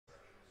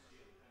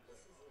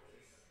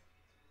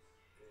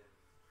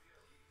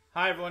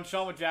Hi everyone,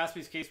 Sean with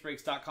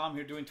JaspysCaseBreaks.com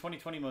here doing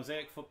 2020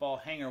 Mosaic Football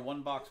Hanger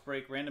 1-box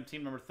break, random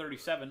team number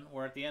 37,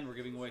 where at the end we're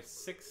giving away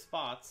 6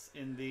 spots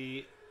in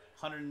the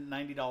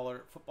 $190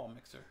 football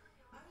mixer.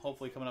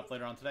 Hopefully coming up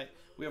later on today.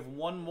 We have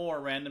one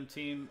more random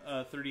team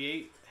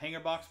 38 hanger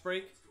box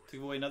break to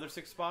give away another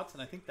 6 spots,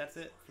 and I think that's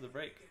it for the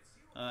break.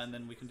 And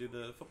then we can do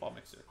the football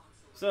mixer.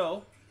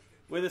 So,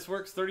 the way this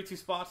works, 32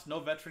 spots, no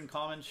veteran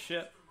commons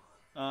ship.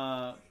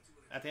 At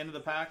the end of the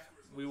pack,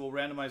 we will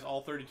randomize all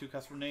 32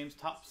 customer names.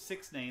 Top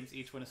 6 names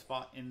each win a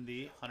spot in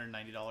the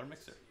 $190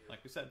 mixer,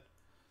 like we said.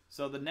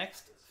 So the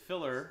next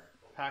filler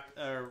pack,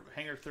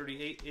 hanger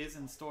 38 is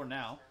in store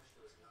now.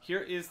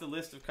 Here is the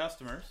list of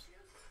customers.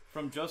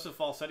 From Joseph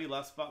Falsetti,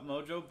 Last Spot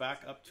Mojo,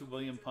 back up to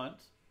William Punt.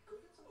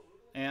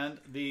 And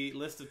the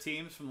list of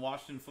teams from the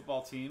Washington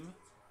football team,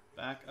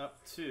 back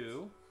up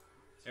to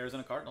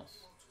Arizona Cardinals.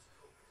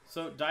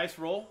 So dice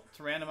roll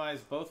to randomize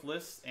both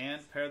lists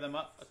and pair them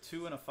up, a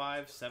 2 and a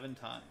 5, 7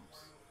 times.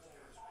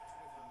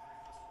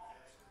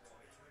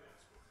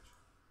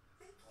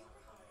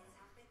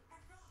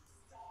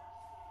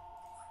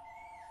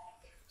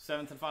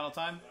 Seventh and final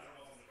time.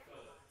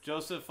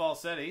 Joseph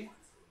Falsetti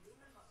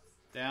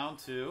down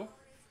to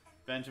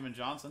Benjamin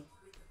Johnson.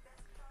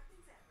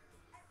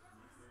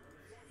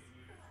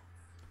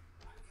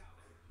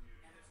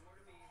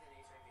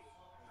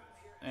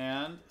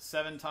 And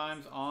 7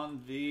 times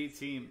on the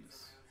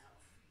teams.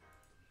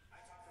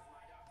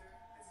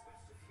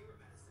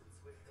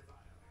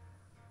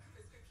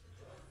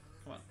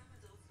 Come on.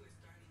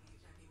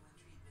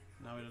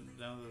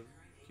 Now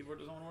the keyboard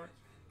doesn't want to work.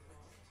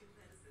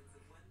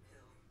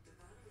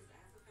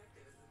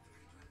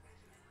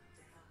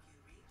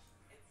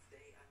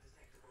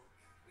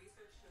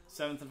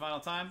 Seventh and final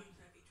time.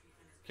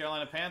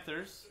 Carolina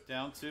Panthers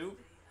down to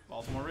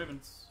Baltimore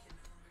Ravens.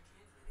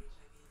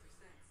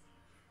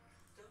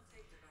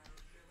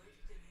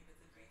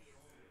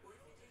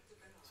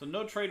 So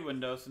no trade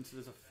window since it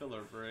is a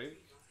filler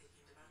break.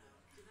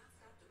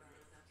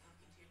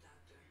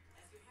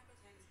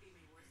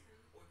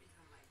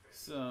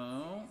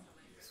 So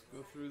let's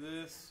go through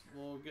this.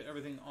 We'll get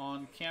everything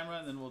on camera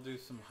and then we'll do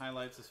some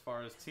highlights as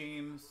far as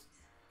teams.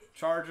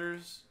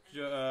 Chargers,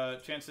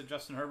 chance at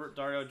Justin Herbert,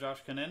 Dario Josh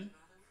Kanin.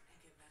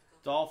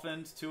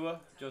 Dolphins, Tua,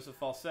 Joseph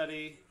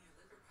Falsetti.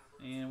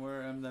 And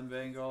where are them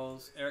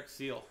Bengals? Eric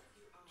Seal,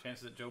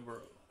 chances at Joe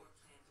Burrow.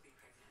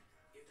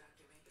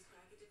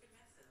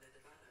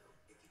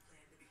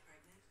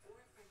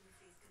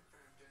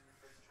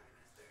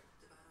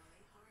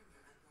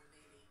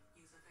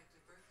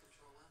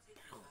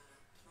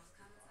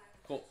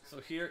 Cool, so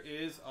here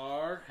is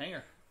our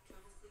hanger.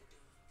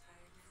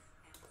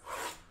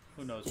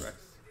 Who knows, Rex?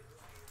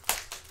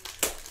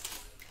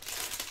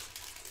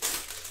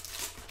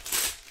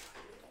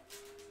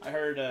 I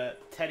heard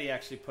Teddy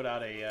actually put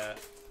out a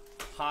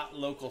hot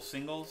local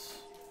singles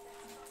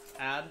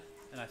ad,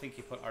 and I think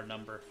he put our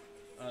number,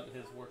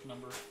 his work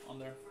number on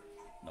there.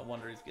 No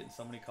wonder he's getting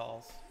so many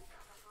calls.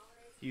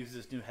 He used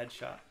his new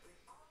headshot.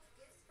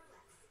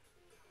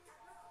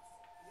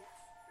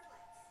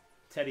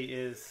 Teddy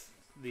is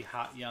the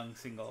hot young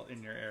single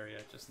in your area,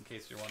 just in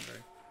case you're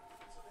wondering.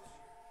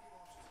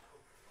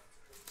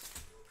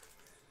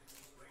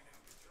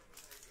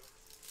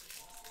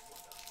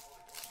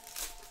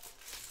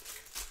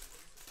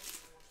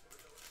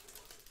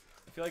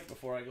 I feel like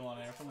before I go on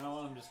air from now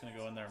on, I'm just going to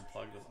go in there and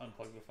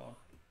unplug the phone.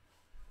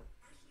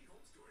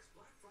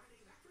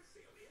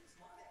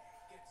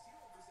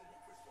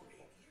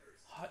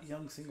 Hot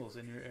young singles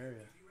in your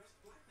area.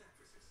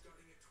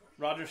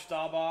 Roger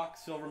Staubach,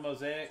 Silver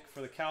Mosaic for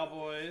the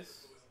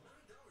Cowboys.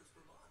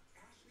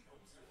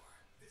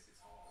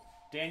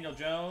 Daniel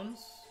Jones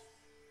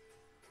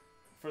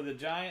for the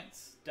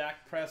Giants.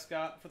 Dak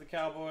Prescott for the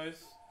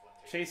Cowboys.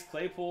 Chase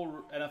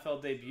Claypool,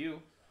 NFL debut.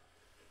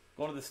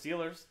 Going to the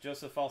Steelers,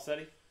 Joseph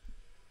Falsetti.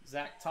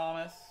 Zach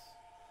Thomas,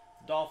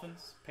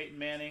 Dolphins. Peyton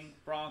Manning,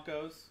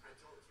 Broncos.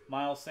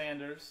 Miles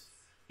Sanders,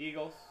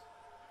 Eagles.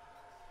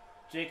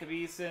 Jacob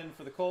Eason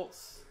for the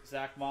Colts.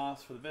 Zach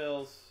Moss for the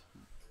Bills.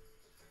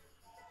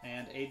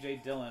 And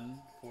A.J. Dillon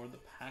for the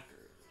Packers.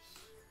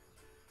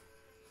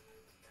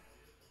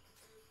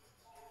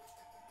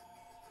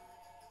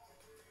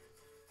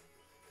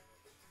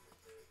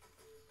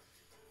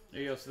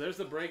 There you go. So there's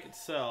the break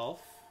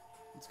itself.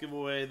 Let's give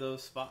away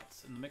those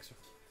spots in the mixer.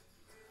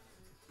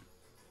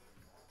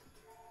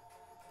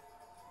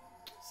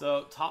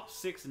 So top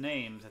 6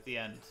 names at the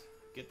end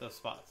get those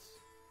spots.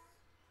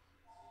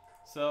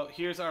 So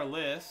here's our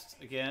list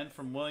again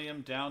from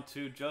William down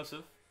to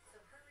Joseph.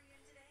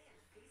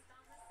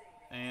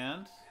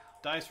 And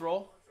dice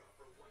roll.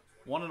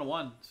 1 and a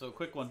 1. So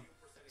quick one.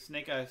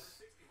 Snake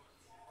eyes.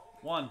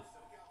 1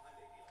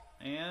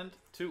 and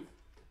 2.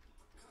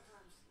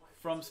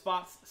 From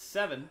spots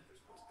 7.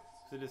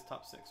 So it is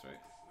top 6, right?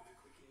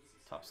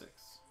 Top 6.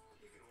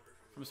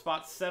 From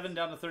spot 7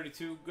 down to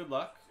 32, good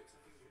luck.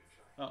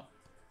 Oh.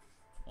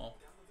 Well,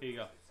 here you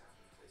go.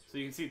 So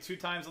you can see 2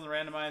 times on the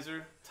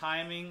randomizer.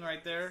 Timing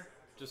right there,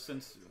 just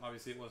since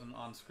obviously it wasn't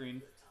on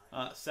screen.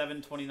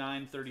 7,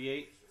 29,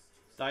 38.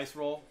 Dice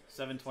roll,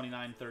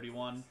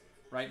 7:29:31.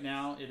 Right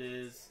now it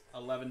is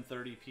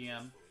 11:30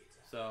 p.m.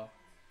 So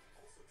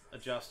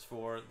adjust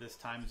for this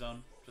time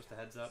zone, just a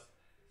heads up,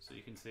 so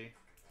you can see.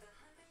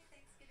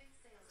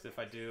 So if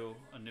I do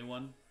a new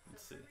one,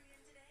 let's see.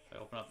 If I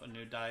open up a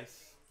new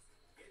dice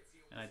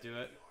and I do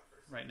it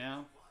right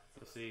now,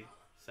 you'll see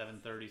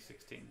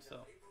 7:30:16. So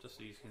just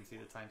so you can see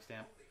the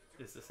timestamp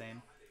is the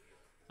same.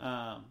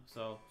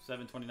 So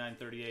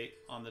 7:29:38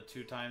 on the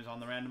 2 times on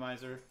the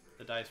randomizer.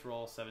 The dice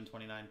roll,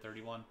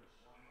 7:29:31.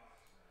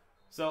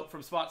 So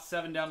from spot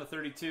 7 down to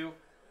 32,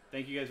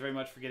 thank you guys very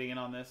much for getting in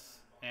on this,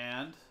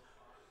 and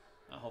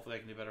hopefully I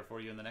can do better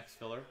for you in the next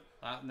filler.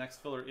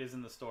 Next filler is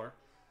in the store.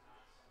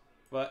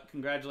 But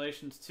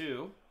congratulations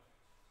to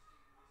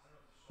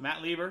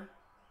Matt Lieber,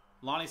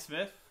 Lonnie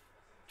Smith,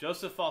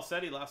 Joseph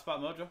Falsetti, Last Spot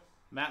Mojo,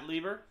 Matt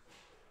Lieber,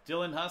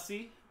 Dylan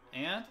Hussey,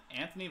 and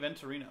Anthony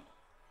Venturino.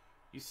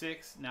 You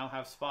 6 now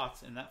have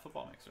spots in that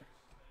football mixer.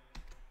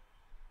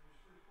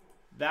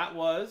 That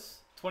was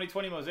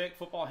 2020 Mosaic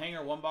Football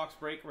Hanger 1-box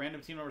break, random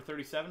team number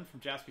 37 from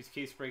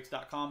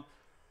jaspyscasebreaks.com.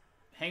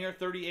 Hanger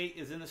 38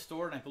 is in the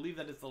store, and I believe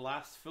that is the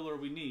last filler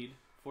we need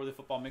for the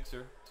football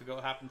mixer to go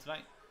happen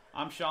tonight.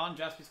 I'm Sean,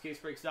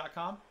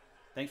 jaspyscasebreaks.com.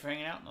 Thanks for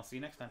hanging out, and I'll see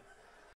you next time.